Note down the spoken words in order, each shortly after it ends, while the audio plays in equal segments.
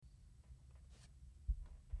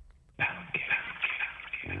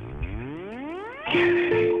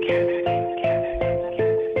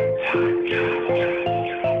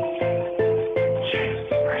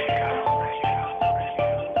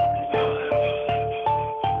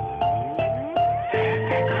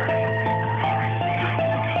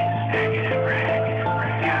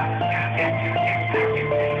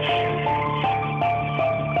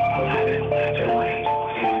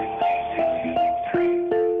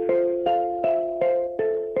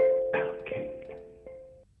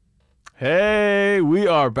Hey, we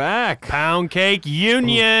are back. Pound Cake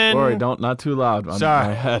Union. Sorry, not too loud. Sorry.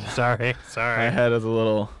 My head. Sorry. My head is a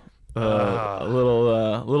little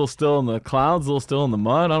still in the clouds, a little still in the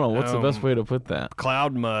mud. I don't know. What's the best way to put that?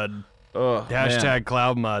 Cloud mud. Hashtag Man.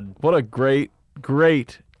 Cloud mud. What a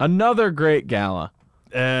another great gala.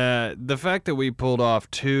 The fact that we pulled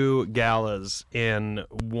off 2 galas in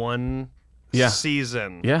one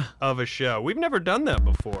season of a show. We've never done that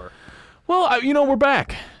before. Well, we're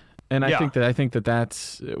back. And I think that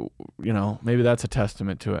that's, maybe that's a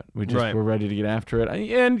testament to it. We're ready to get after it.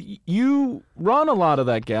 And you run a lot of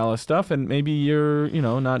that gala stuff, and maybe you're,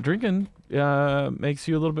 not drinking makes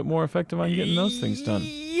you a little bit more effective on getting those things done.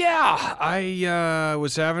 Yeah, I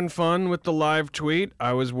was having fun with the live tweet.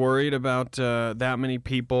 I was worried about that many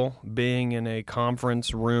people being in a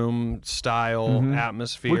conference room style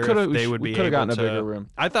atmosphere. We could have gotten a bigger room.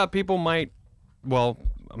 I thought people might. Well,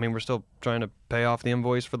 I mean, we're still trying to pay off the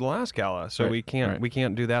invoice for the last gala, so we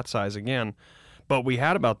can't do that size again. But we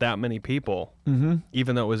had about that many people,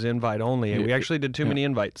 even though it was invite only. And we actually did too many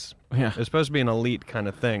invites. Yeah. It was supposed to be an elite kind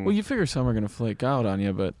of thing. Well, you figure some are going to flake out on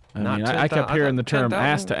you, but I kept hearing the term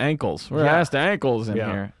ass to ankles. We're ass to ankles in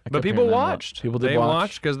here. But people watched. People did watch. They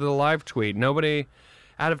watched because of the live tweet. Nobody,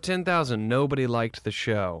 out of 10,000, nobody liked the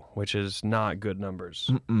show, which is not good numbers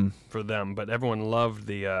for them. But everyone loved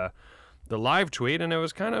the live tweet, and it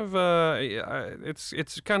was kind of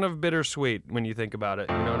it's kind of bittersweet when you think about it.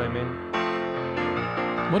 You know what I mean?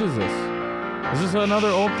 What is this? Is this another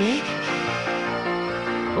old theme?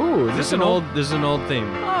 Ooh, This is an old theme.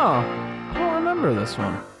 Oh, I don't remember this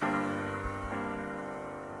one.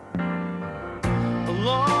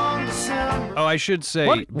 Oh, I should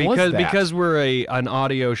say because we're an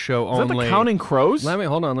audio show only. Is that the Counting Crows? Let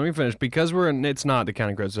me finish. Because it's not the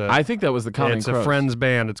Counting Crows. I think that was the Counting Crows. It's a friends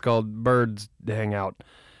band. It's called Birds Hangout.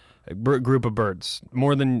 A group of birds.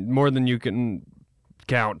 More than you can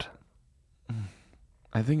count.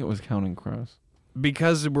 I think it was Counting Crows.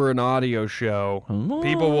 Because we're an audio show,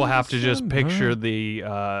 people will have to just picture the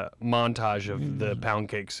montage of the Pound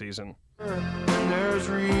Cake season.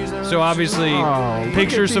 So obviously,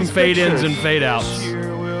 picture some fade-ins and fade-outs.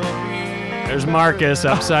 There's Marcus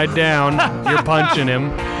upside down. You're punching him.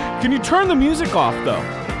 Can you turn the music off, though?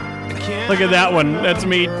 Look at that one. That's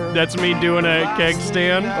me doing a keg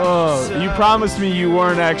stand. Oh, you promised me you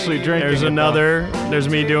weren't actually drinking. There's another. There's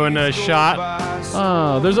me doing a shot.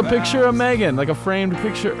 Oh, there's a picture of Megan, like a framed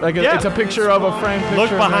picture. It's a picture of a framed picture. Look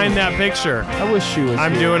behind that picture. I wish she was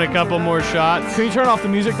I'm here. doing a couple more shots. Can you turn off the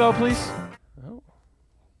music, though, please? Oh.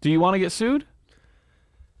 Do you want to get sued?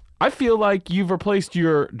 I feel like you've replaced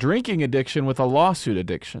your drinking addiction with a lawsuit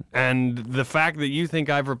addiction. And the fact that you think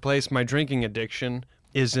I've replaced my drinking addiction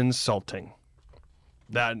is insulting.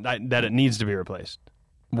 That it needs to be replaced.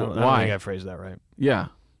 Why? I don't think I phrased that right. Yeah.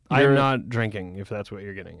 I'm not drinking, if that's what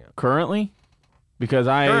you're getting at. Currently? Because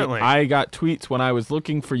I got tweets when I was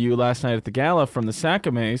looking for you last night at the gala from the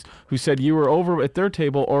Sacamays who said you were over at their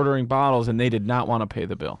table ordering bottles and they did not want to pay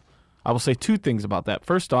the bill. I will say 2 things about that.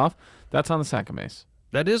 First off, that's on the Sacamays.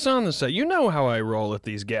 That is on the set. You know how I roll at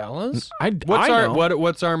these galas.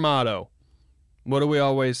 What's our motto? What do we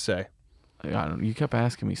always say? I don't know. You kept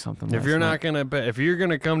asking me something. If you're not gonna pay, if you're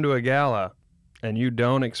gonna come to a gala, and you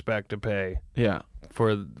don't expect to pay,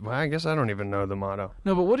 I guess I don't even know the motto.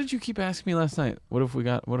 No, but what did you keep asking me last night? What if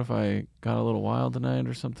I got a little wild tonight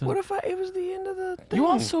or something? It was the end of the thing? You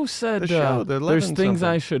also said the there's things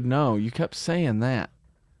I should know. You kept saying that.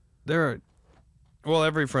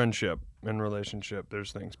 Every friendship and relationship,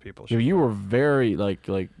 there's things people should. You were very like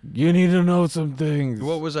you need to know some things.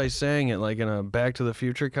 What was I saying it like in a Back to the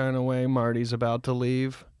Future kind of way? Marty's about to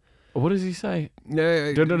leave. What does he say? No.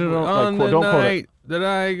 On the night that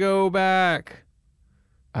I go back,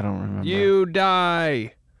 I don't remember. You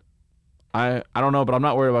die. I don't know, but I'm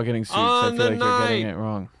not worried about getting sued. I feel like you're getting it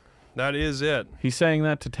wrong. That is it. He's saying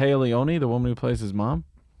that to Téa Leoni, the woman who plays his mom.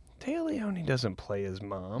 Téa Leoni doesn't play his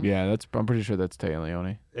mom. Yeah, I'm pretty sure that's Téa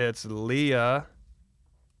Leoni. It's Leah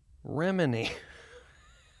Remini.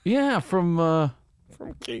 Yeah, from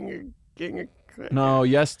King of No,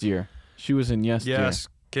 Yes Dear. She was in Yes Dear. Yes,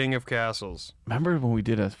 King of Castles. Remember when we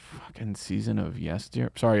did a fucking season of Yes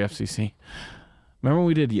Dear? Sorry, FCC. Remember when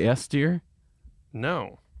we did Yes Dear?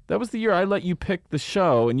 No. That was the year I let you pick the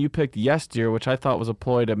show, and you picked Yes Dear, which I thought was a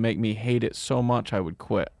ploy to make me hate it so much I would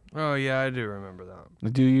quit. Oh, yeah, I do remember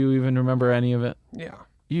that. Do you even remember any of it? Yeah.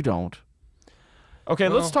 You don't. Okay,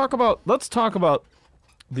 let's talk about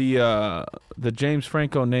the James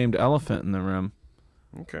Franco named elephant in the room.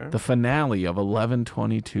 Okay. The finale of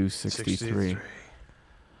 11/22/63.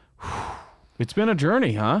 It's been a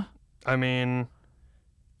journey, huh? I mean,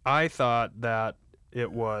 I thought that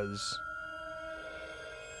it was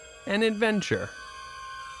an adventure.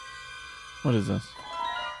 What is this?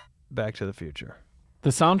 Back to the Future.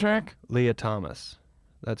 The soundtrack? Leah Thomas.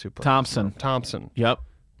 That's who plays Thompson. Thompson. Yep.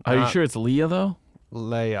 Are you sure it's Leah, though?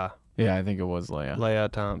 Leia. Yeah, I think it was Leia.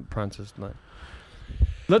 Leia Princess Leia.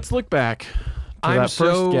 Let's look back to that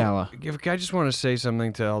first gala. I just want to say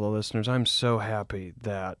something to all the listeners. I'm so happy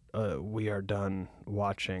that we are done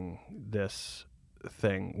watching this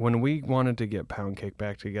thing. When we wanted to get Pound Cake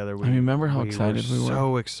back together, remember how excited we were?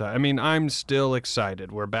 So excited. I mean, I'm still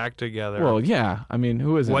excited. We're back together. Well, yeah. I mean,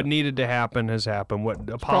 who isn't? What needed to happen has happened.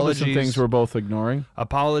 Probably Apologies? some things we're both ignoring.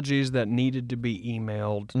 Apologies that needed to be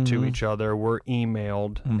emailed to each other were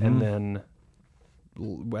emailed and then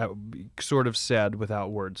sort of said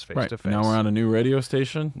without words, face to face. Now we're on a new radio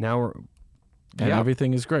station. Now we're and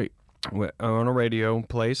everything is great. We're on a radio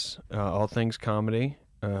place, all things comedy.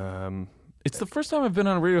 It's the first time I've been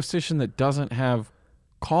on a radio station that doesn't have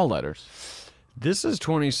call letters. This is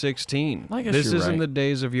 2016. I guess this you're isn't right. the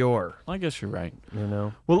days of yore. I guess you're right. You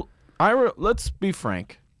know. Well, Ira, let's be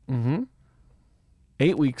frank.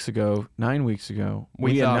 8 weeks ago, 9 weeks ago,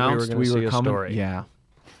 we announced we were coming. Story. Yeah.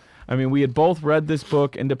 I mean, we had both read this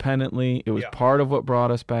book independently. It was part of what brought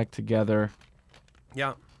us back together.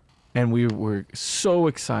 Yeah. And we were so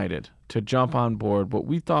excited to jump on board what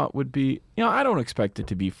we thought would be, I don't expect it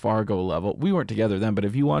to be Fargo level. We weren't together then, but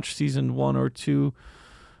if you watched season 1 or 2,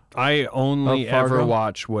 I only ever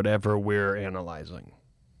watch whatever we're analyzing.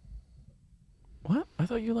 What? I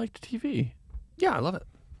thought you liked TV. Yeah, I love it.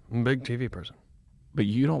 I'm a big TV person. But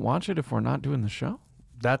you don't watch it if we're not doing the show?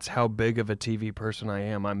 That's how big of a TV person I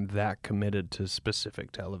am. I'm that committed to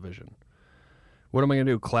specific television. What am I going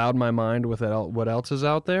to do? Cloud my mind with what else is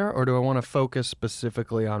out there? Or do I want to focus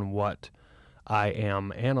specifically on what I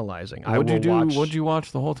am analyzing? What'd you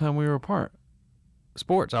watch the whole time we were apart?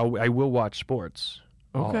 Sports. I will watch sports.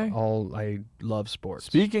 Okay. I love sports.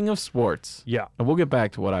 Speaking of sports. Yeah. And we'll get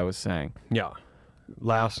back to what I was saying. Yeah.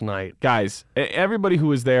 Last night. Guys, everybody who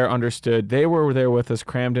was there understood. They were there with us,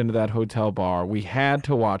 crammed into that hotel bar. We had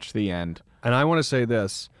to watch the end. And I want to say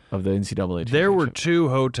this. Of the NCAA championship. There were 2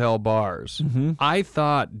 hotel bars. I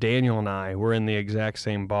thought Daniel and I were in the exact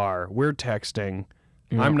same bar. We're texting.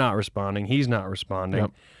 Yeah. I'm not responding. He's not responding.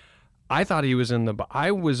 Yep. I thought he was in the...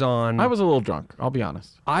 I was a little drunk, I'll be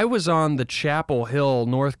honest. I was on the Chapel Hill,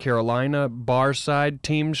 North Carolina bar side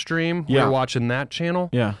team stream. Yeah. We were watching that channel.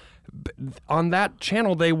 Yeah. On that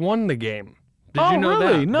channel, they won the game. Did you know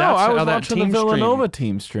really? that? No, I was watching the Villanova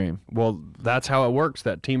team stream. Well, that's how it works,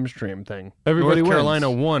 that team stream thing. Everybody North wins. Carolina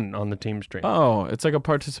won on the team stream. Oh, it's like a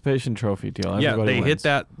participation trophy deal. Everybody they wins. hit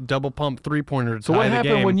that double pump three-pointer to So tie what the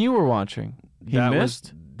happened game. when you were watching? He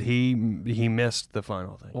missed? He missed the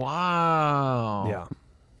final thing. Wow. Yeah.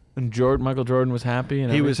 And Michael Jordan was happy?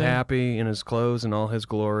 And he was happy in his clothes and all his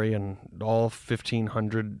glory, and all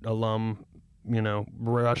 1,500 alum,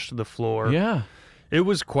 rushed the floor. Yeah. It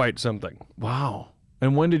was quite something. Wow.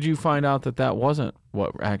 And when did you find out that wasn't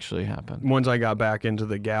what actually happened? Once I got back into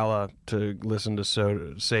the gala to listen to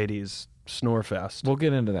Sadie's Snorefest. We'll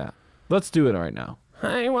get into that. Let's do it right now.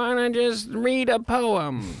 I want to just read a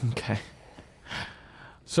poem. Okay.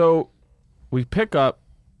 So we pick up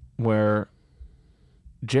where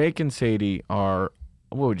Jake and Sadie are,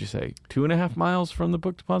 what would you say, 2.5 miles from the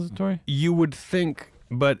book depository? You would think,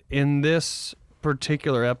 but in this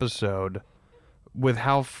particular episode, with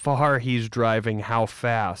how far he's driving, how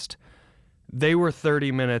fast, they were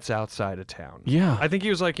 30 minutes outside of town. Yeah. I think he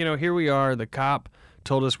was like, here we are. The cop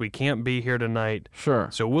told us we can't be here tonight. Sure.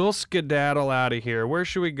 So we'll skedaddle out of here. Where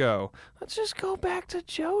should we go? Let's just go back to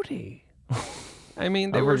Jody. I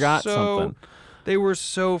mean, they were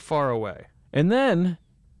so far away. And then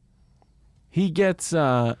he gets,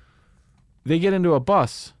 they get into a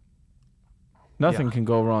bus. Nothing can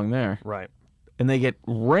go wrong there. Right. And they get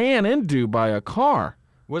ran into by a car.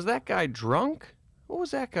 Was that guy drunk? What was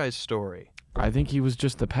that guy's story? I think he was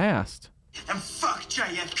just the past. And fuck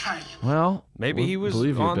JFK. Well, maybe he was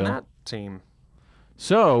on that team.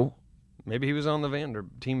 So, maybe he was on the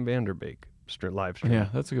Team Vanderbeek live stream. Yeah,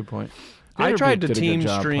 that's a good point. I tried to team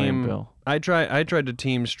stream. I tried to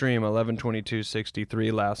team stream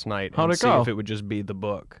 11/22/63 last night. How'd and it go? See if it would just be the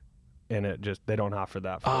book. and they don't offer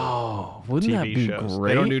that for wouldn't TV that be shows. great?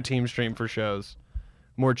 They don't do Team Stream for shows.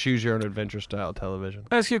 More choose your own adventure style television.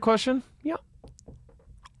 Ask you a question. Yeah.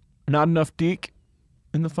 Not enough Deke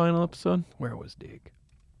in the final episode. Where was Deke?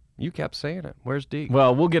 You kept saying it. Where's Deke?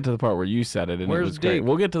 Well, we'll get to the part where you said it, and Where's it was great. Deke?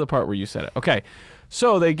 We'll get to the part where you said it. Okay,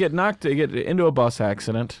 so they get into a bus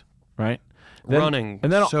accident, right? Running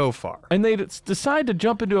so far. And they decide to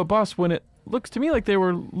jump into a bus when it looks to me like they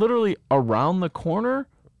were literally around the corner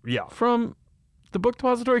from the book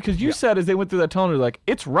depository. Because you said as they went through that tunnel, like,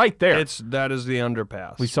 it's right there. That is the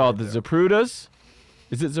underpass. We saw the Zaprudas.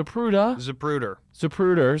 Is it Zapruda?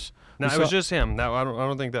 Zapruders. No, it was just him. I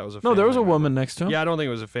don't think that was a family No, there was a member. woman next to him. Yeah, I don't think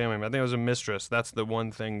it was a family member. I think it was a mistress. That's the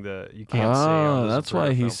one thing that you can't say. Oh, that's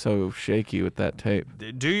why he's so shaky with that tape.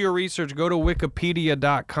 Do your research. Go to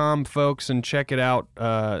Wikipedia.com, folks, and check it out.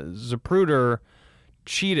 Zapruder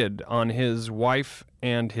cheated on his wife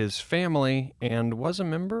and his family and was a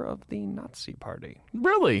member of the Nazi Party.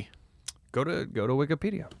 Really? Go to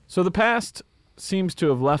Wikipedia. So the past seems to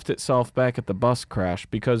have left itself back at the bus crash,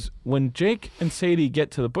 because when Jake and Sadie get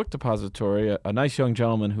to the book depository, a nice young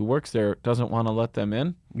gentleman who works there doesn't want to let them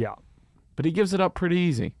in. Yeah. But he gives it up pretty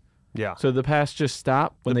easy. Yeah. So the past just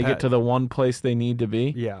stop when they get to the one place they need to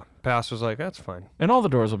be. Yeah. Past was like, that's fine. And all the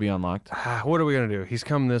doors will be unlocked. What are we going to do? He's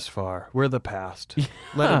come this far. We're the past.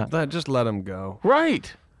 Just let him go.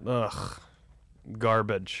 Right. Ugh.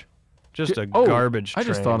 Garbage. Just a garbage train. I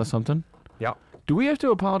just thought of something. Yeah. Do we have to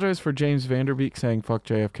apologize for James Vanderbeek saying "fuck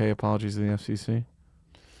JFK"? Apologies to the FCC.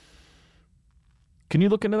 Can you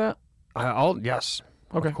look into that? Yes.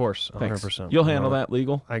 Okay. Of course. 100%. Thanks. You'll handle that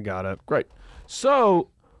legal. I got it. Great. So,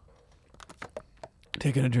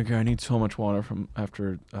 taking a drink here. I need so much water from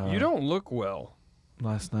after. You don't look well.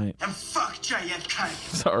 Last night. And fuck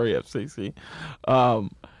JFK. Sorry, FCC.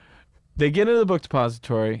 They get into the book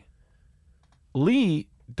depository. Lee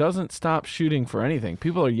doesn't stop shooting for anything.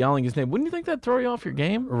 People are yelling his name. Wouldn't you think that'd throw you off your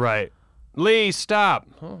game? Right. Lee, stop.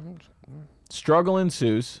 Struggle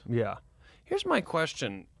ensues. Yeah. Here's my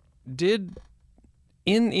question. Did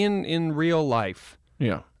in real life,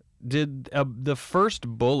 did the first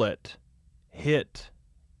bullet hit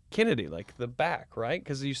Kennedy, like the back, right?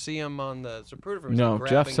 Because you see him on the Zapruder. No,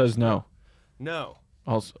 Jeff says no. No.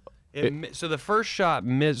 Also, so the first shot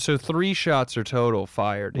missed. So 3 shots are total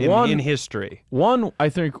fired in history. One, I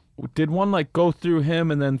think, did one like go through him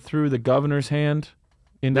and then through the governor's hand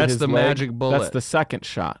into That's his the leg? magic bullet. That's the second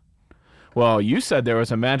shot. Well, you said there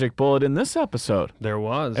was a magic bullet in this episode. There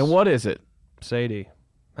was. And what is it? Sadie.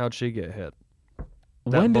 How'd she get hit?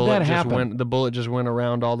 When did that happen? The bullet just went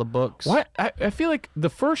around all the books. What? I feel like the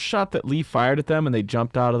first shot that Lee fired at them and they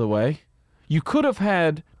jumped out of the way, you could have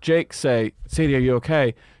had Jake say, "Sadie, are you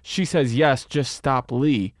okay?" She says, "Yes, just stop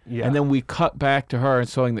Lee." Yeah. And then we cut back to her and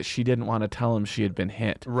showing that she didn't want to tell him she had been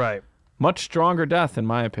hit. Right. Much stronger death, in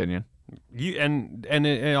my opinion. You and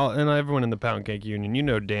everyone in the Pound Cake Union, you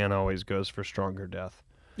know Dan always goes for stronger death.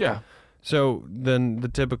 Yeah. So then the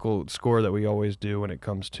typical score that we always do when it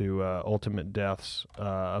comes to ultimate deaths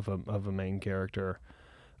of a main character,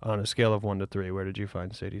 on a scale of 1 to 3, where did you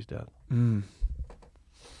find Sadie's death?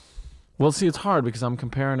 Well, see, it's hard because I'm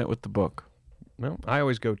comparing it with the book. No, I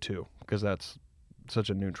always go 2 because that's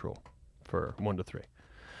such a neutral for 1 to 3.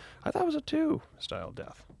 I thought it was a 2 style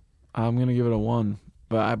death. I'm gonna give it a 1,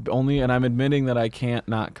 but I'm admitting that I can't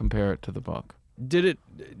not compare it to the book. Did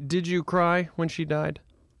you cry when she died?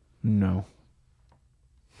 No.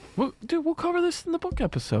 Well, dude, we'll cover this in the book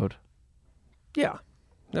episode. Yeah,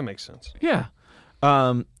 that makes sense. Yeah.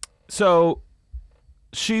 So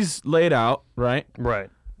she's laid out, right?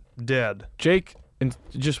 Right. Dead. Jake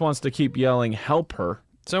just wants to keep yelling, "Help her!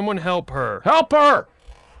 Someone help her! Help her!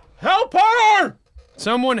 Help her!"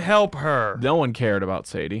 Someone help her! No one cared about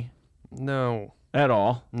Sadie. No. At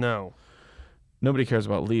all. No. Nobody cares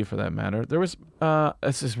about Lee, for that matter. There was,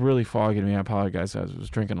 this is really foggy to me. I apologize. I was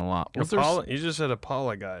drinking a lot. You just said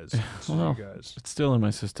apologize. Well, you guys. It's still in my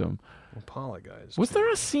system. Apologize. Was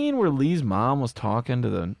there a scene where Lee's mom was talking to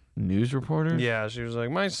the news reporters? Yeah, she was like,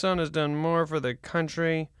 "My son has done more for the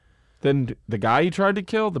country than the guy he tried to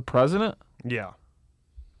kill, the president?" Yeah.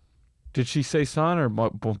 Did she say son or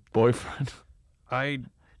boyfriend? I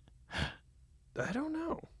don't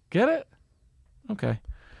know. Get it? Okay.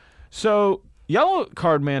 So Yellow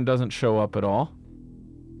Card Man doesn't show up at all.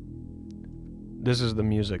 This is the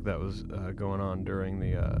music that was going on during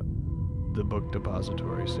the book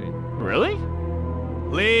depository scene. Really?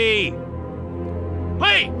 Lee!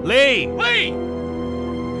 Lee! Lee! Lee!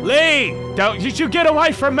 Lee! Don't you get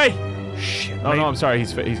away from me! Shit. Oh no, I'm sorry.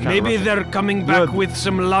 He's kind of maybe rushing. they're coming back Good. with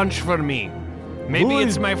some lunch for me. Maybe Good.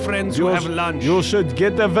 it's my friends who have lunch. You should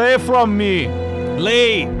get away from me.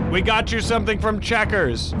 Lee, we got you something from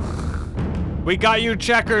Checkers. We got you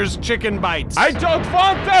Checkers chicken bites. I don't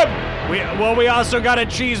want them! We also got a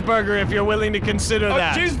cheeseburger if you're willing to consider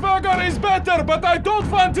that. A cheeseburger is better, but I don't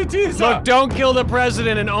want a cheeseburger. Look, don't kill the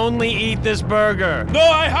president and only eat this burger. No,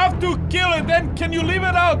 I have to kill it. Then can you leave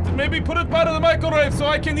it out? Maybe put it by the microwave so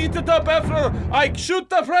I can eat it up after I shoot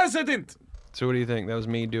the president. So what do you think? That was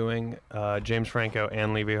me doing James Franco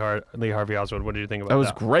and Lee Harvey Oswald. What did you think about that? That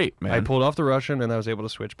was great, man. I pulled off the Russian and I was able to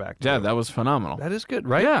switch back to that was phenomenal. That is good,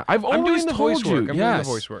 right? Yeah, I've always told you. I'm doing the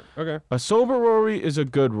voice work. Okay. A sober Rory is a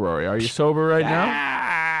good Rory. Are you sober right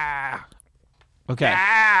now? Okay.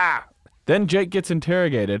 Then Jake gets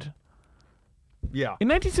interrogated. Yeah. In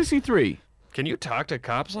 1963. Can you talk to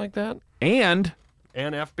cops like that? And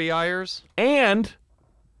FBI'ers?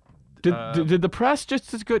 Did the press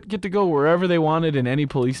just get to go wherever they wanted in any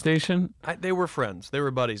police station? They were friends. They were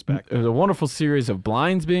buddies back then. There's a wonderful series of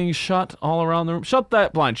blinds being shut all around the room. Shut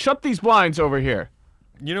that blind. Shut these blinds over here.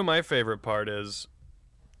 You know, my favorite part is,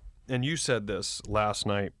 and you said this last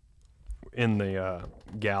night in the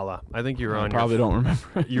gala. I think you were on. Probably don't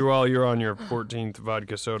remember. You're on your 14th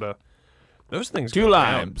vodka soda. Those things. 2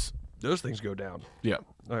 limes. Down. Those things go down. Yeah.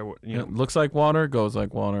 It looks like water, goes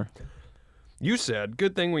like water. You said,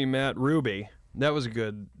 good thing we met Ruby. That was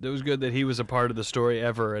good. It was good that he was a part of the story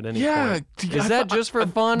ever at any point. Is that just for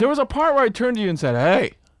fun? There was a part where I turned to you and said,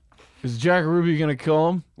 hey, is Jack Ruby going to kill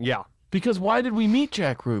him? Yeah. Because why did we meet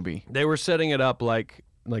Jack Ruby? They were setting it up like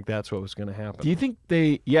that's what was going to happen. Do you think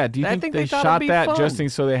they shot that just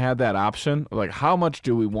so they had that option? Like, how much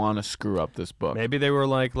do we want to screw up this book? Maybe they were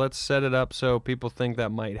like, let's set it up so people think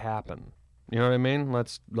that might happen. You know what I mean?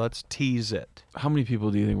 Let's tease it. How many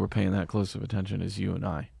people do you think were paying that close of attention as you and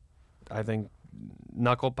I? I think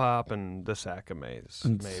Knuckle Pop and the Sacamays,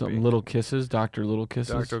 and maybe. Some Little Kisses, Dr. Little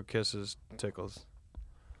Kisses. Dr. Kisses tickles.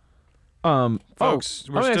 Folks,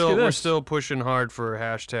 we're still pushing hard for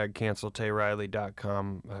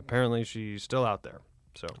 #CancelTayRiley.com. Apparently, she's still out there.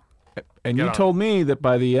 So. And you told me that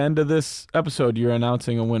by the end of this episode, you're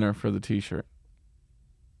announcing a winner for the T-shirt.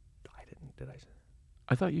 I didn't. Did I?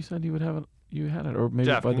 I thought you said you would have it. You had it, or maybe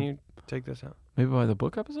Jeff, can you take this out? Maybe by the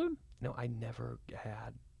book episode? No, I never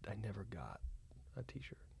got a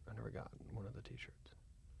T-shirt. I never got one of the T-shirts.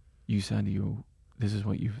 You said this is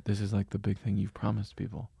like the big thing you've promised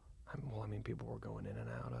people. People were going in and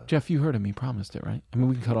out of. Jeff, you heard him. He promised it, right? I mean,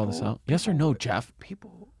 we can cut all this out. Yes or no, Jeff?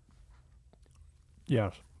 People.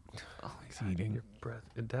 Yes. Oh, he's eating. Your breath.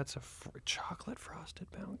 That's a chocolate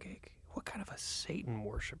frosted pound cake. What kind of a Satan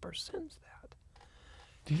worshiper sends that?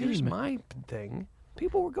 Here's my thing.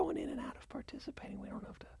 People were going in and out of participating. We don't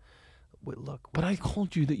have to look. But I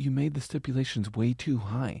told you that you made the stipulations way too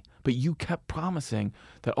high. But you kept promising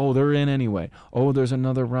that, they're in anyway. Oh, there's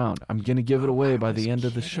another round. I'm going to give it away by the end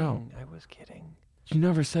of the show. I was kidding. You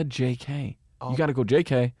never said JK. You got to go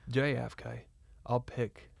JK. JFK. I'll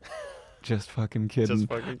pick. Just fucking kidding. Just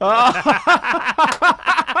fucking kidding.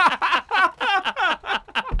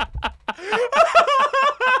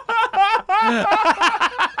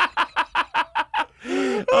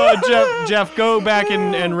 Jeff, go back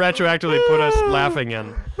and retroactively put us laughing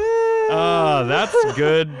in. That's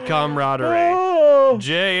good camaraderie.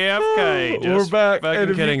 JFK. We're back.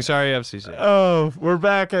 Fucking kidding. Sorry, FCC. Oh, we're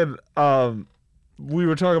back, and we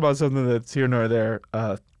were talking about something that's here nor there.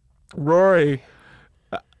 Rory,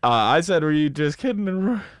 I said, were you just kidding?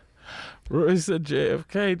 And Rory said,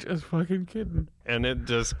 JFK, just fucking kidding. And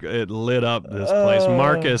it lit up this place.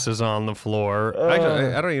 Marcus is on the floor.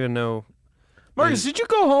 Actually, I don't even know. Marcus, did you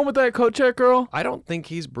go home with that coat check girl? I don't think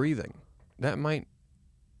he's breathing. That might.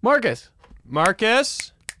 Marcus.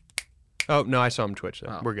 Oh, no, I saw him twitch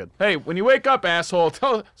there. We're good. Hey, when you wake up, asshole,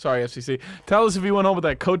 sorry, FCC, tell us if you went home with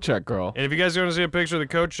that coat check girl. And if you guys want to see a picture of the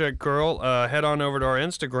coat check girl, head on over to our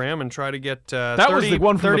Instagram and try to get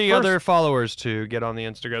 30 other followers to get on the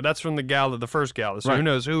Instagram. That's from the first gala, so who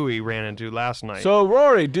knows who we ran into last night. So,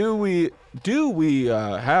 Rory, do we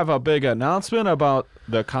have a big announcement about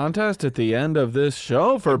the contest at the end of this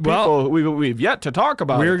show for people we've yet to talk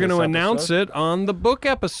about? We're going to announce it on the book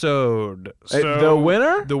episode. So the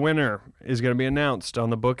winner? The winner is going to be announced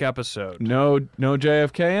on the book episode. No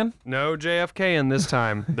JFK-ing? No JFK-ing this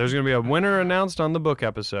time. There's going to be a winner announced on the book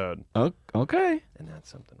episode. Okay. And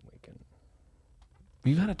that's something we can.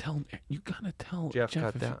 You gotta tell Jeff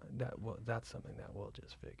that's something that we'll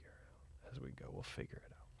just figure out as we go. We'll figure it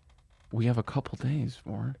out. We have a couple days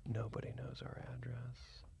for. Nobody knows our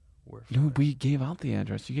address. No, we gave out the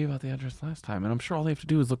address. You gave out the address last time, and I'm sure all they have to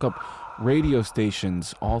do is look up radio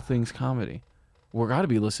stations, all things comedy. We're got to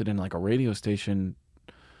be listed in like a radio station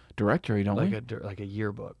directory, don't we? Like a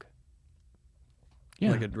yearbook.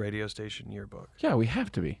 Yeah. Like a radio station yearbook. Yeah, we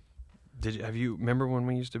have to be. Remember when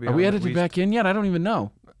we used to be Are we edited back in yet? I don't even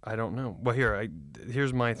know. I don't know. Well,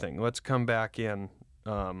 here's my thing. Let's come back in.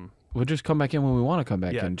 We'll just come back in when we want to come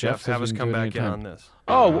back in. Jeff, says have we us can come do it back in anytime. on this.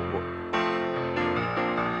 Oh.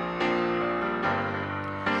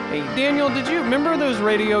 Hey, Daniel, did you remember those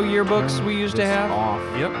radio yearbooks we used to have? Off.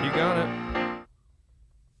 Yep, you got it.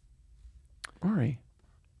 Rory.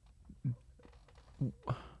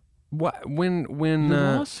 What? When The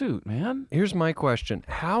lawsuit, man. here's my question.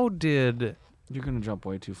 How did You're going to jump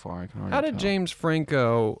way too far. I can already How did tell. James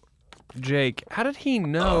Franco, Jake, how did he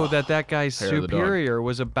know that guy's Hair of the dog. superior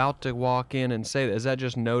was about to walk in and say that? Is that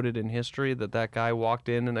just noted in history that guy walked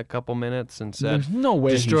in a couple minutes and said, There's no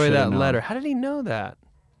way he destroy should have that known. letter? How did he know that?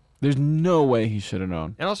 There's no way he should have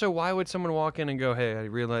known. And also, why would someone walk in and go, hey, I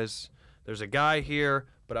realize there's a guy here,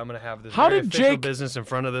 but I'm going to have this How very did official Jake- business in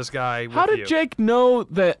front of this guy How with did you. Jake know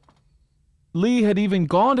that Lee had even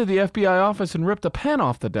gone to the FBI office and ripped a pen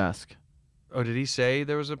off the desk? Oh, did he say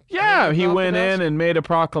there was a... Yeah, he off the went desk? in and made a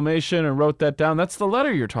proclamation and wrote that down. That's the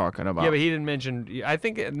letter you're talking about. Yeah, but he didn't mention... I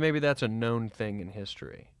think maybe that's a known thing in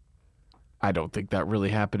history. I don't think that really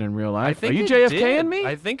happened in real life. I think Are you it JFK-ing did. me?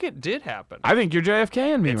 I think it did happen. I think you're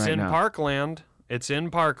JFK-ing me It's right in now. Parkland. It's in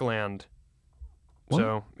Parkland. What?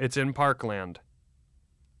 So it's in Parkland.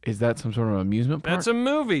 Is that some sort of amusement park? That's a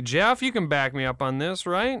movie. Jeff, you can back me up on this,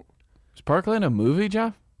 right? Is Parkland a movie,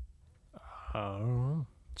 Jeff?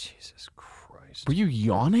 Jesus Christ. Were you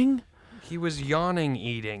yawning? He was yawning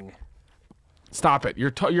eating. Stop it.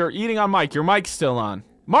 You're eating on mic. Your mic's still on.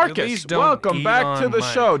 Marcus, least don't welcome eat back to on the mic.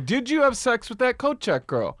 show. Did you have sex with that coat check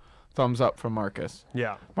girl? Thumbs up from Marcus.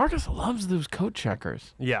 Yeah. Marcus loves those coat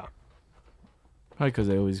checkers. Yeah. Probably because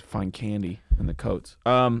they always find candy in the coats.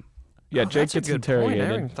 Yeah, Oh, Jake that's a gets good point. I interrogated.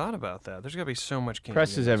 haven't even thought about that. There's got to be so much candy.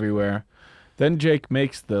 Press in is this. everywhere. Then Jake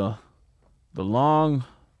makes the long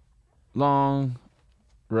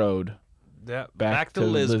road back to to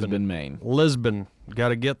Lisbon. Maine. Lisbon. Got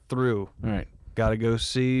to get through. All right. Got to go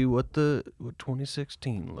see what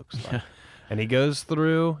 2016 looks like. And he goes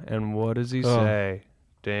through, and what does he say?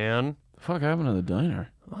 Dan? The fuck happened to the diner?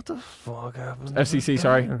 What the fuck happened to FCC, the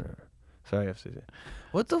sorry. diner? Sorry, FCC.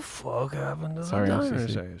 What the fuck happened to Sorry, the diner?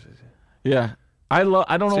 FCC. Sorry, FCC. Yeah. I don't know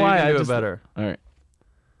So you why can I do just it better. All right.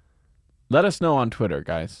 Let us know on Twitter,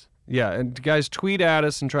 guys. Yeah, and guys, tweet at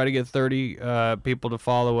us and try to get 30 people to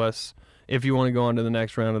follow us if you want to go on to the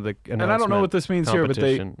next round of the announcement. And I don't know what this means here, but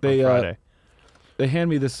they competition on Friday. they hand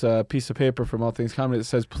me this piece of paper from All Things Comedy that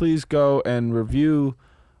says, please go and review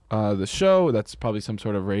the show. That's probably some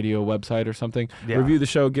sort of radio website or something. Yeah. Review the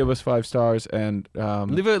show, give us 5 stars, and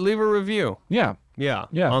leave a review. yeah, Yeah,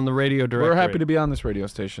 Yeah. on the radio directory. we're happy to be on this radio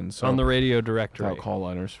station. So on the radio directory. without call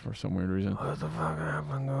letters for some weird reason. What the fuck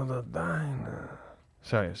happened to the diner?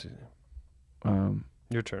 Sorry, FCC.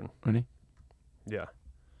 Your turn. Ready? Yeah.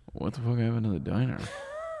 What the fuck happened to the diner?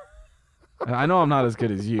 I know I'm not as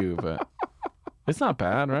good as you, but it's not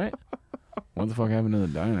bad, right? What the fuck happened to the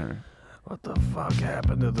diner? What the fuck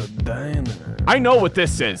happened to the diner? I know what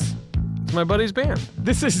this is. It's my buddy's band.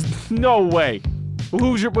 This is no way.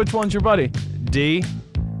 Which one's your buddy? D.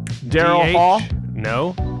 Daryl DH? Hall?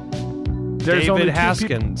 No. There's only David 2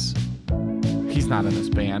 Haskins people- He's not in this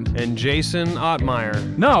band. and Jason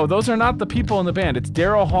Ottmeyer. No, those are not the people in the band. It's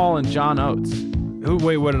Daryl Hall and John Oates.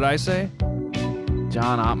 Wait, what did I say?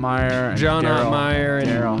 John Ottmeyer and John Daryl- Ottmeyer and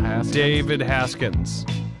Daryl Haskins. David Haskins.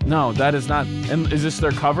 No, that is not. And is this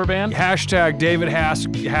their cover band? Hashtag David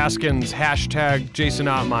Haskins. Hashtag Jason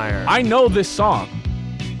Ottmeyer. I know this song.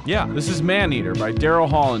 Yeah. This is Maneater by Daryl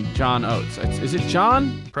Hall and John Oates. Is it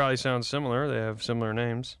John? Probably sounds similar. They have similar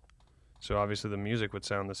names. So obviously the music would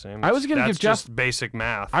sound the same. I was gonna That's give Jeff- just basic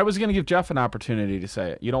math. I was going to give Jeff an opportunity to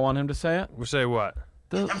say it. You don't want him to say it? We'll say what?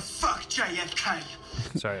 And fuck JFK.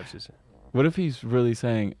 Sorry, FCC. What if he's really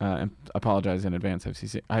saying, and apologize in advance,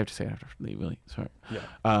 FCC. I have to say it after Lee, Willie. Sorry.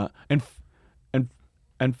 Yeah.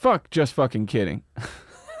 And fuck, just fucking kidding.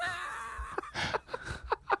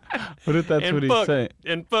 What if that's what he's saying?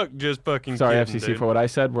 And fuck, just fucking Sorry, kidding, FCC, dude. for what I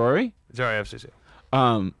said, Rory. Sorry, FCC.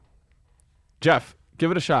 Jeff,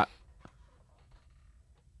 give it a shot.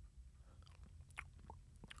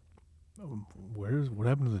 What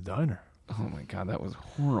happened to the diner? Oh my God, that was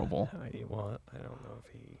horrible. I don't know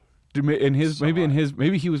if he... Dude,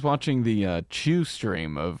 maybe he was watching the Chew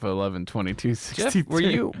stream of 11/22/62.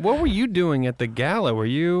 Jeff, what were you doing at the gala? Were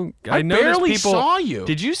you? I noticed barely people, saw you.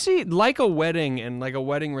 Did you see, like a wedding and like a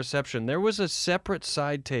wedding reception, there was a separate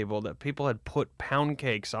side table that people had put pound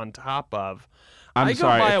cakes on top of. I'm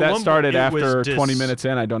sorry. If that started after 20 minutes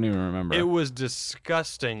in, I don't even remember. It was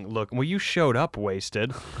disgusting looking. Well, you showed up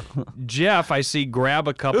wasted. Jeff, I see, grab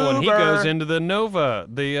a couple, and he goes into the Nova,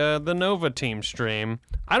 the Nova team stream.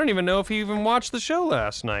 I don't even know if he even watched the show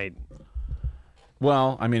last night.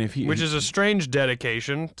 Well, I mean, which is a strange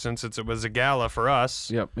dedication since it was a gala for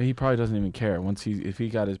us. Yep, he probably doesn't even care. If he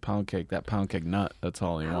got his pound cake, that pound cake nut, that's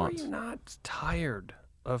all he wants. How are you not tired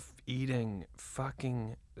of eating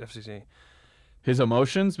fucking FCC? His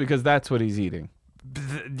emotions, because that's what he's eating.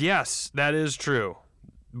 Yes, that is true.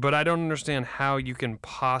 But I don't understand how you can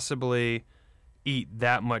possibly eat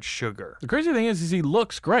that much sugar. The crazy thing is he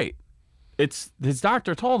looks great. His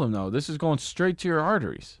doctor told him, though, this is going straight to your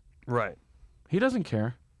arteries. Right. He doesn't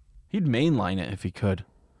care. He'd mainline it if he could.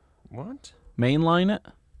 What? Mainline it?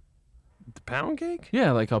 The pound cake?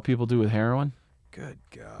 Yeah, like how people do with heroin. Good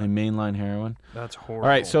God. They mainline heroin. That's horrible. All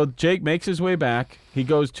right, so Jake makes his way back. He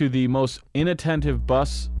goes to the most inattentive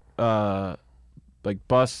bus, what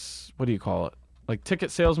do you call it? Like ticket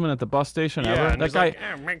salesman at the bus station ever. That guy.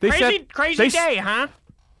 Crazy day, huh?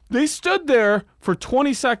 They stood there for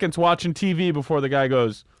 20 seconds watching TV before the guy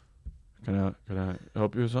goes, Can I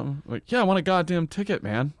help you with something? Like, yeah, I want a goddamn ticket,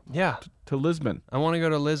 man. Yeah. To Lisbon. I want to go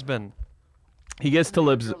to Lisbon. He gets to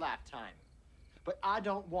Lisbon. But I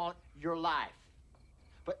don't want your life.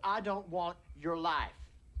 But I don't want your life.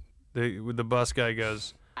 The bus guy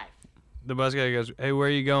goes, hey, where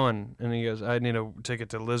are you going? And he goes, I need a ticket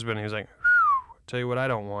to Lisbon. And he's like, tell you what I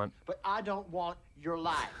don't want. But I don't want your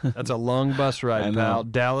life. That's a long bus ride, pal.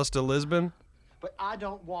 Dallas to Lisbon. But I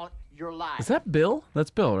don't want your life. Is that Bill?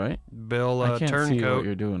 That's Bill, right? Bill I can't Turncoat. see what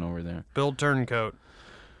you're doing over there. Bill Turncoat.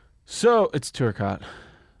 So it's Turcotte.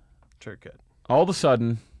 Turcotte. All of a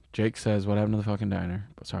sudden, Jake says, what happened to the fucking diner?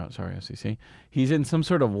 Sorry, FCC. He's in some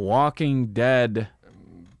sort of Walking Dead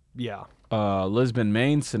Lisbon,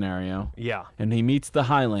 Maine scenario. Yeah. And he meets the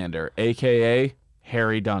Highlander, a.k.a.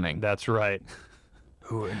 Harry Dunning. That's right.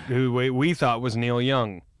 who we thought was Neil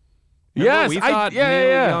Young. Yes, we thought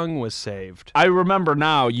Neil Young was saved. I remember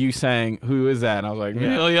now you saying, who is that? And I was like,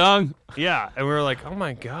 Neil Young? Yeah, and we were like, oh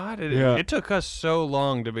my God. It took us so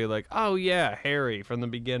long to be like, oh yeah, Harry from the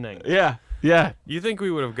beginning. Yeah. Yeah. You think we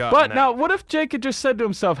would have gotten that? But now, what if Jake had just said to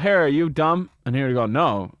himself, Harry, are you dumb? And he would go,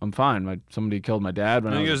 no, I'm fine. Somebody killed my dad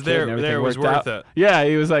when I was a kid, and everything was worth it. Yeah,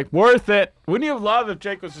 he was like, worth it. Wouldn't you have loved if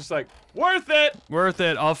Jake was just like, worth it? Worth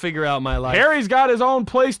it. I'll figure out my life. Harry's got his own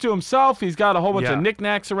place to himself. He's got a whole bunch of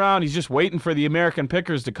knickknacks around. He's just waiting for the American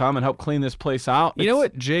pickers to come and help clean this place out. You know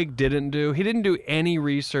what Jake didn't do? He didn't do any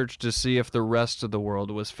research to see if the rest of the world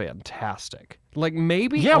was ontastic. Like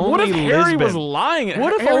maybe only what if Harry Lisbon was lying?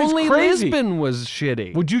 What if Harry's only crazy. Lisbon was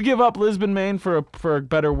shitty? Would you give up Lisbon, Maine for a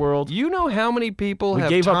better world? You know how many people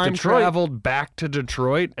have time traveled back to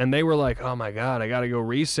Detroit and they were like, oh my God, I got to go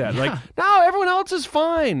reset. Like, no, everyone else is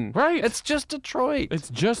fine. Right. It's just Detroit. It's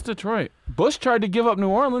just Detroit. Bush tried to give up New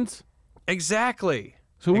Orleans. Exactly.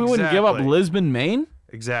 So we wouldn't give up Lisbon, Maine?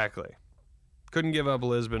 Exactly. Couldn't give up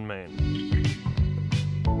Lisbon, Maine.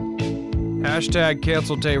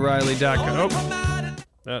 #CancelTayRiley.com.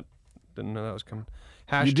 Oh, didn't know that was coming.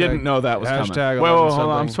 You didn't know that was coming. Wait, hold on.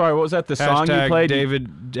 I'm sorry. What was that? The song you played? David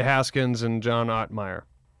Haskins and John Ottmeyer.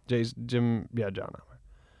 John Ottmeyer.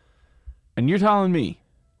 And you're telling me,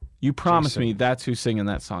 you promised me that's who's singing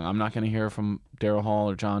that song. I'm not going to hear from Daryl Hall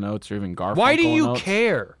or John Oates or even Garfunkel. Why do you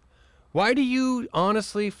care? Why do you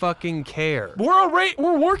honestly fucking care? We're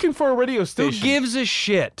working for a radio station. Who gives a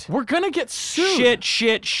shit? We're gonna get sued.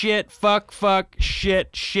 Shit, fuck,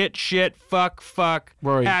 shit, fuck.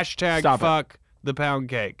 Rory, fuck the pound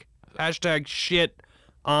cake. Shit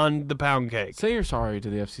on the pound cake. Say you're sorry to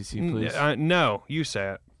the FCC, please. No, you say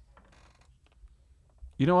it.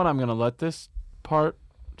 You know what? I'm gonna let this part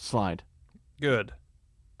slide. Good.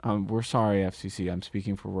 We're sorry, FCC. I'm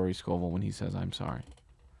speaking for Rory Scovel when he says I'm sorry.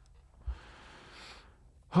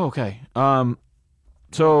 Okay.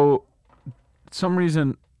 So, some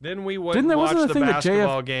reason. Then we watched the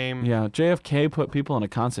basketball game. Yeah, JFK put people in a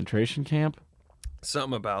concentration camp.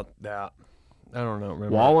 Something about that. I don't know.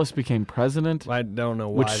 Remember. Wallace became president. I don't know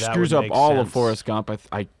why. Which screws up all of Forrest Gump.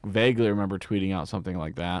 I vaguely remember tweeting out something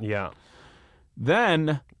like that. Yeah.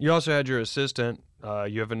 Then you also had your assistant.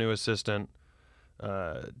 You have a new assistant,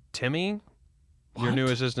 Timmy. What? Your new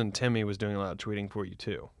assistant, Timmy, was doing a lot of tweeting for you,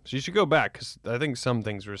 too. So you should go back, because I think some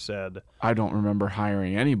things were said. I don't remember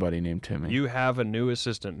hiring anybody named Timmy. You have a new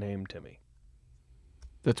assistant named Timmy.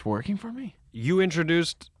 That's working for me? You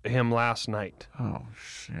introduced him last night. Oh,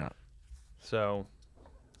 shit. So.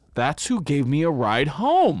 That's who gave me a ride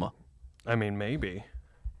home. I mean, maybe.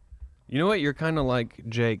 You know what? You're kind of like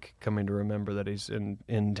Jake coming to remember that he's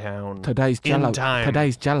in town. Today's Jello. In time.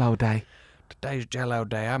 Today's Jello day. Today's Jello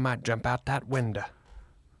day. I might jump out that window.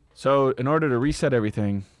 So in order to reset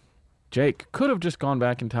everything, Jake could have just gone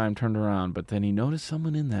back in time, turned around, but then he noticed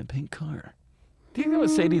someone in that pink car. Do you think that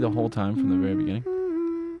was Sadie the whole time from the very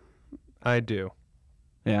beginning? I do.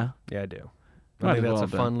 Yeah? Yeah, I do. Might I think as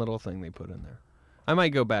that's well a fun little thing they put in there. I might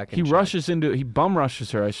go back and check. He bum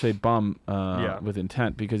rushes her. I say bum with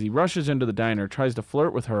intent because he rushes into the diner, tries to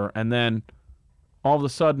flirt with her, and then all of a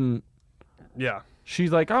sudden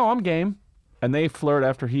she's like, oh, I'm game. And they flirt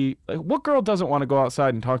after what girl doesn't want to go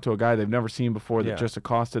outside and talk to a guy they've never seen before that just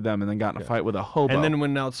accosted them and then got in a fight with a hobo? And then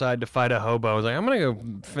went outside to fight a hobo. I was like, I'm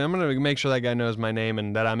gonna make sure that guy knows my name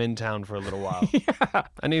and that I'm in town for a little while.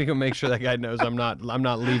 I need to go make sure that guy knows I'm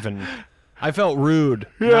not leaving. I felt rude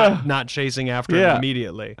not chasing after him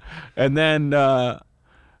immediately. And then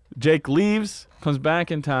Jake leaves, comes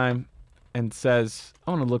back in time, and says,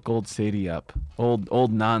 I want to look old Sadie up.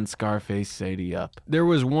 Old non-Scarface Sadie up. There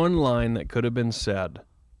was one line that could have been said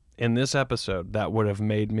in this episode that would have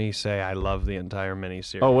made me say I love the entire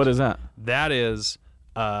miniseries. Oh, what is that? That is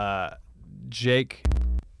Jake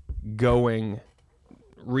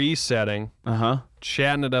resetting,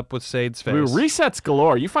 chatting it up with Sade's face. Resets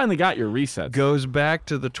galore. You finally got your resets. Goes back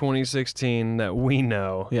to the 2016 that we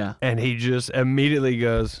know. Yeah. And he just immediately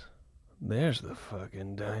goes, there's the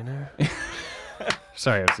fucking diner.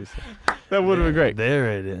 Sorry, FCC. That would have been great.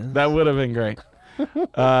 There it is. That would have been great.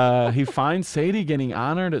 He finds Sadie getting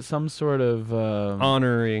honored at some sort of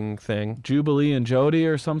honoring thing, Jubilee and Jody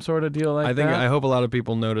or some sort of deal like that. I hope a lot of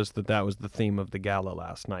people noticed that was the theme of the gala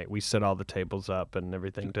last night. We set all the tables up and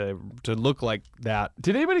everything to look like that.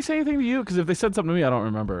 Did anybody say anything to you? Because if they said something to me, I don't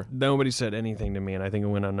remember. Nobody said anything to me, and I think it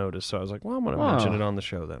went unnoticed. So I was like, well, I'm going to mention it on the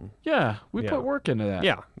show then. Yeah, we put work into that.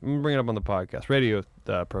 Yeah, bring it up on the podcast, radio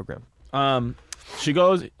program.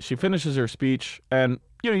 She finishes her speech, and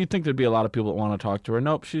you'd think there'd be a lot of people that want to talk to her.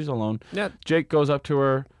 Nope, she's alone. Yeah. Jake goes up to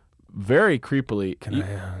her very creepily. Can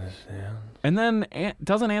I understand? And then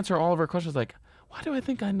doesn't answer all of her questions like, why do I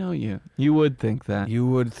think I know you? You would think that. You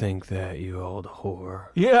would think that, you old whore.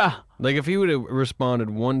 Yeah. Like, if he would have responded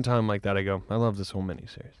one time like that, I go, I love this whole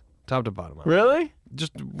miniseries. Top to bottom. Really?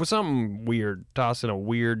 Just with something weird. Toss in a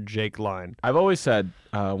weird Jake line. I've always said,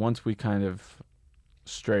 once we kind of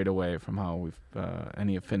strayed away from how we've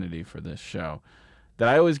any affinity for this show, that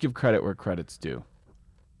I always give credit where credit's due.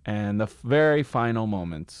 And the very final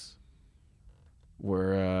moments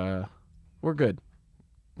were good.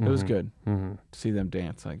 It was good to see them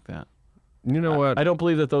dance like that. You know what? I don't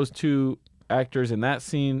believe that those two actors in that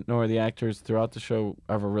scene, nor the actors throughout the show,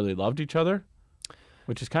 ever really loved each other,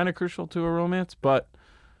 which is kind of crucial to a romance. But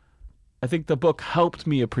I think the book helped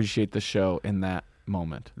me appreciate the show in that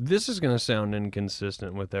moment. This is going to sound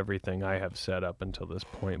inconsistent with everything I have said up until this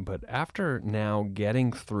point, but after now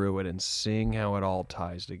getting through it and seeing how it all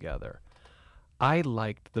ties together, I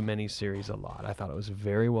liked the miniseries a lot. I thought it was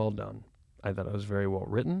very well done. I thought it was very well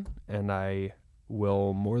written, and I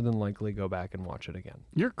will more than likely go back and watch it again.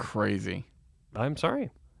 You're crazy. I'm sorry.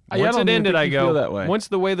 Once it ended, I go, that way. Once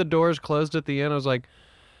the way the doors closed at the end, I was like,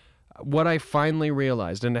 what I finally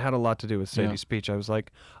realized, and it had a lot to do with Sadie's speech, I was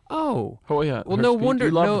like, oh yeah. Well, no wonder.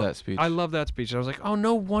 You loved that speech. I love that speech. And I was like, oh,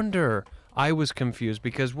 no wonder I was confused,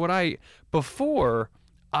 because before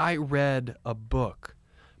I read a book,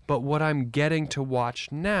 but what I'm getting to watch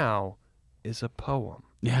now is a poem.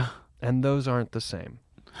 Yeah. And those aren't the same.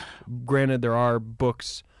 Granted, there are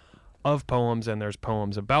books of poems and there's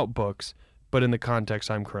poems about books, but in the context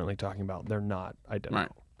I'm currently talking about, they're not identical.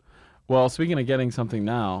 Right. Well, speaking of getting something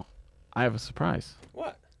now, I have a surprise.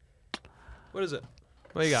 What? What is it?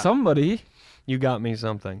 What you got? Somebody. You got me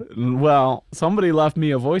something. Well, somebody left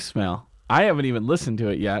me a voicemail. I haven't even listened to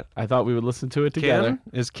it yet. I thought we would listen to it together. Ken?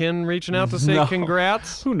 Is Ken reaching out to say No.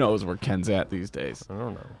 congrats? Who knows where Ken's at these days? I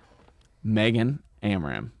don't know. Megan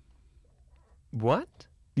Amram. What?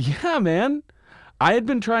 Yeah, man. I had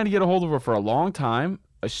been trying to get a hold of her for a long time.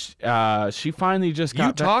 She finally just got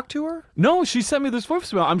You talked to her? No, she sent me this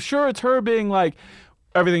voicemail. I'm sure it's her being like,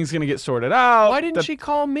 everything's going to get sorted out. Why didn't she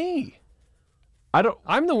call me?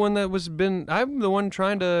 I'm the one I'm the one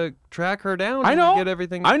trying to track her down. I know. And get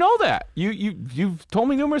everything. I know that. You've told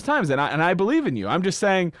me numerous times, and I believe in you. I'm just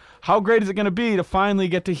saying, how great is it going to be to finally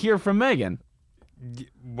get to hear from Megan?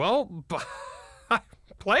 Well,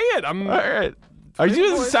 play it. All right. Are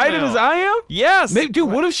you as excited as I am? Yes. Dude,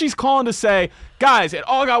 what if she's calling to say, guys, it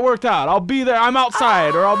all got worked out. I'll be there. I'm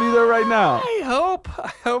outside, or I'll be there right now. I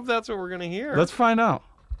hope that's what we're going to hear. Let's find out.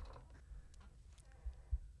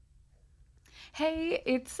 Hey,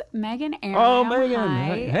 it's Megan Amram. Oh, Megan.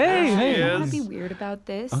 Hi. Hey. I don't want to be weird about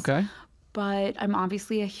this. Okay. but I'm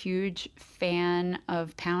obviously a huge fan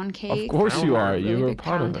of Pound Cake. Of course you are. Really You were big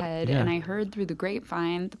part of Poundhead, it. Yeah. and I heard through the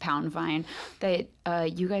grapevine, the Pound Vine, that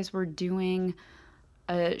you guys were doing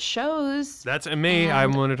shows. That's me.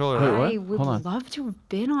 I'm one who told her. Wait, I what? would Hold on. love to have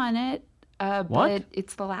been on it. But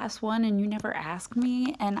it's the last one, and you never asked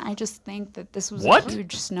me, and I just think that this was a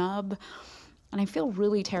huge snub. And I feel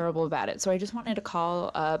really terrible about it. So I just wanted to call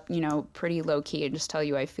up, pretty low key and just tell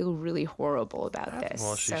you I feel really horrible about this.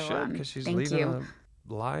 Well, she so, should, because she's thank leaving you.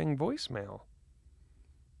 a lying voicemail.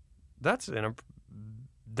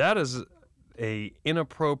 That is a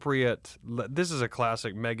inappropriate. This is a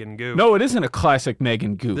classic Megan goof. No, it isn't a classic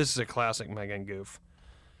Megan goof. This is a classic Megan goof.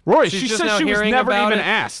 Rory, She's she just said now she was hearing never about even it.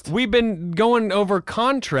 asked. We've been going over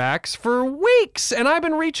contracts for weeks, and I've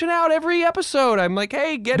been reaching out every episode. I'm like,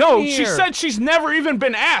 hey, get in here. She said she's never even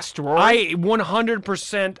been asked, Rory. I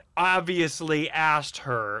 100% obviously asked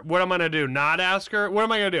her. What am I going to do? Not ask her? What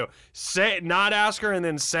am I going to do? Not ask her and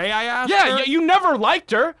then say I asked her? Yeah, you never liked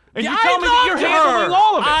her, and Yeah, you tell me that you're handling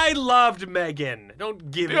all of it. I loved Megan. Don't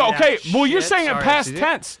give me Okay, that well, you're shit. saying it in Sorry, past see?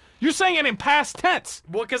 tense. You're saying it in past tense.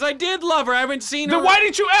 Well, because I did love her. I haven't seen her. Then why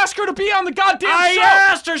didn't you ask her to be on the goddamn I show?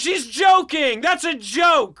 asked her. She's joking. That's a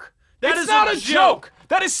joke. That It's is not a joke.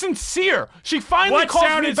 That is sincere. She finally What calls me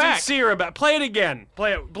sounded back. sincere about? Play it again.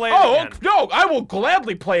 Play it Oh, again. no, I will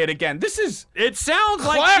gladly play it again. This is... It sounds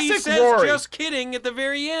like she Classic says Rory. just kidding at the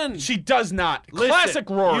very end. She does not. Listen, Classic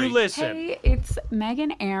Rory. You listen. Hey, it's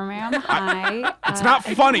Megan Airman. Hi. It's not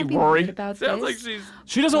I funny, don't wanna be Rory. weird about Sounds like this, she's...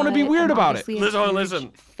 She doesn't want to be but weird I'm about it. obviously Listen, a huge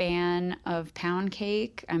listen. fan of Pound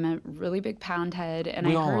Cake. I'm a really big Pound head, and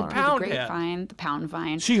We I all heard are. through Pound the head. grapevine, the Pound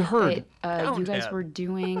Vine. She heard. that you Pound guys head. were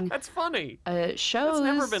doing That's funny. shows. That's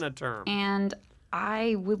never been a term. And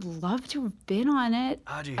I would love to have been on it.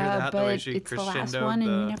 Oh, did you hear that? The way But she it's the last crescendoed one, and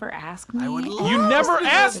the- you never asked me. would and love You I never just feel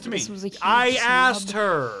asked that me. This was a huge I snub. asked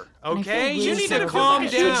her. And I feel Okay, really you need to terrible calm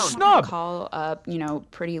about it. Huge I down. just snub. wanted to call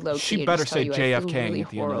up, pretty low key. She and better just tell say you I feel JFK really at the end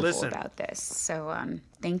of horrible it. Listen. about this. So,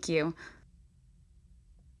 thank you.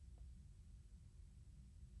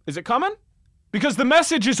 Is it coming? Because the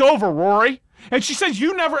message is over, Rory. And she says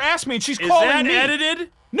you never asked me, and she's Is calling that me.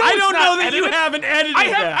 edited? No, I it's don't not know that you edited. haven't edited I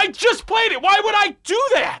that. just played it. Why would I do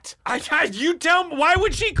that? You tell me. Why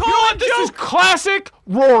would she call You know it what? This is joke? classic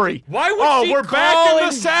Rory. Why would Oh, she we're call back in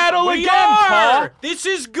the it- saddle we again, are. Paul. This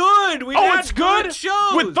is good. We've Oh, had it's good?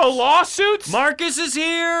 shows. With the lawsuits? Marcus is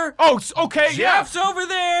here. Oh, okay, Jeff's over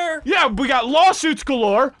there. yeah. Yeah, we got lawsuits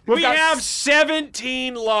galore. We got have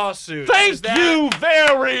 17 lawsuits. Thank Is that- you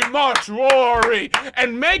very much, Rory.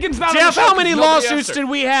 And Megan's not on Jeff, the show how 'cause many nobody lawsuits asked her. did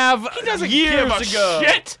we have He doesn't years give a ago?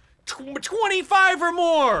 shit. 25 or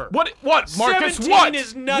more. What, Marcus? 17 What?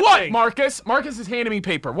 is nothing. What, Marcus? Marcus is handing me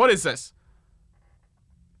paper. What is this?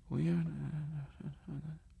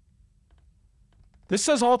 This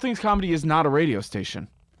says All Things Comedy is not a radio station.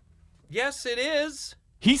 Yes, it is.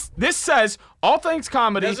 This says All Things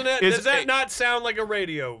Comedy Doesn't it? is Does that not sound like a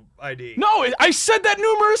radio ID? No, I said that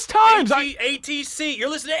numerous times. ATC. You're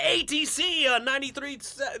listening to ATC on 93.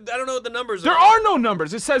 I don't know what the numbers There are. are no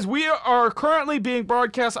numbers. It says we are currently being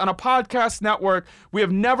broadcast on a podcast network. We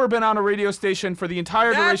have never been on a radio station for the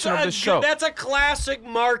entire duration of this show. That's a classic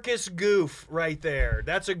Marcus goof right there.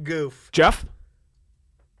 That's a goof. Jeff,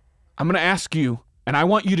 I'm going to ask you, and I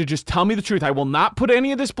want you to just tell me the truth. I will not put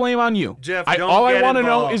any of this blame on you. Jeff, all I get want to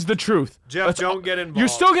know involved. is the truth. Jeff, don't get involved. You're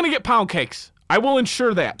still going to get pound cakes. I will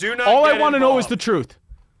ensure that. Do not all I get want to know is involved. the truth.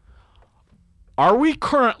 Are we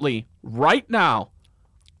currently, right now,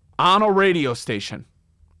 on a radio station?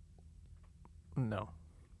 No.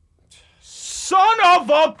 Son of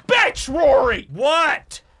a bitch, Rory!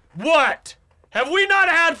 What? What? Have we not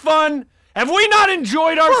had fun? Have we not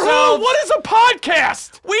enjoyed For who? ourselves? What is a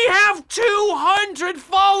podcast? We have 200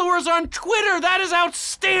 followers on Twitter. That is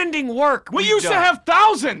outstanding work. We used to have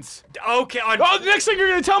thousands. Okay. Oh, the next thing you're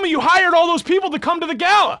going to tell me, you hired all those people to come to the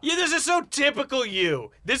gala. Yeah, this is so typical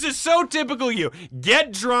you. This is so typical you.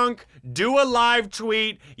 Get drunk, do a live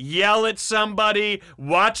tweet, yell at somebody,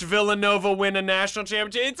 watch Villanova win a national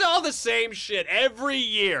championship. It's all the same shit every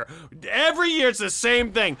year. Every year it's the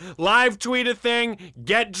same thing. Live tweet a thing,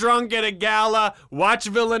 get drunk at a gala, watch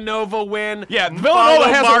Villanova win. Yeah, Villanova follow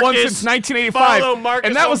hasn't won Marcus, since 1985, follow Marcus,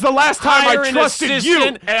 and that was the last time I hire an trusted you,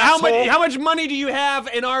 assistant. How asshole. much money do you have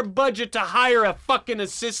in our budget to hire a fucking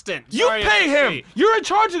assistant? You Sorry, pay let's him. see. You're in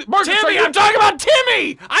charge of Marcus. Timmy, I'm talking about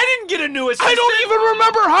Timmy. I didn't get a new assistant. I don't even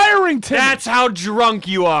remember hiring Timmy. That's how drunk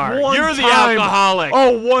you are. One You're the time. alcoholic.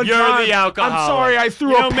 Oh, one You're time. the alcoholic. I'm sorry, I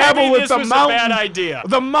threw You a know, pebble maybe at this the was mountain. a bad idea.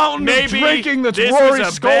 The mountain Maybe of drinking that's this Rory was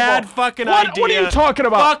a Scovel. bad fucking idea. What are you talking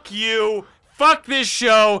about? Fuck you. Fuck this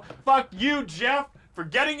show. Fuck you, Jeff, for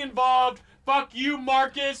getting involved. Fuck you,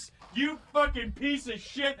 Marcus. You fucking piece of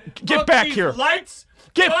shit. Get Fuck back these here. Lights.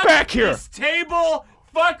 Get Fuck back here. This table.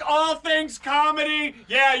 Fuck all things comedy.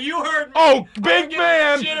 Yeah, you heard me. Oh, I big don't give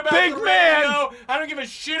man. a shit about Big the man. radio. I don't give a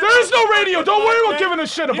shit There about is no the radio. fucking Don't worry about podcast. giving a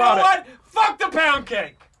shit You about know it. what? Fuck the pound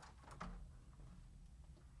cake.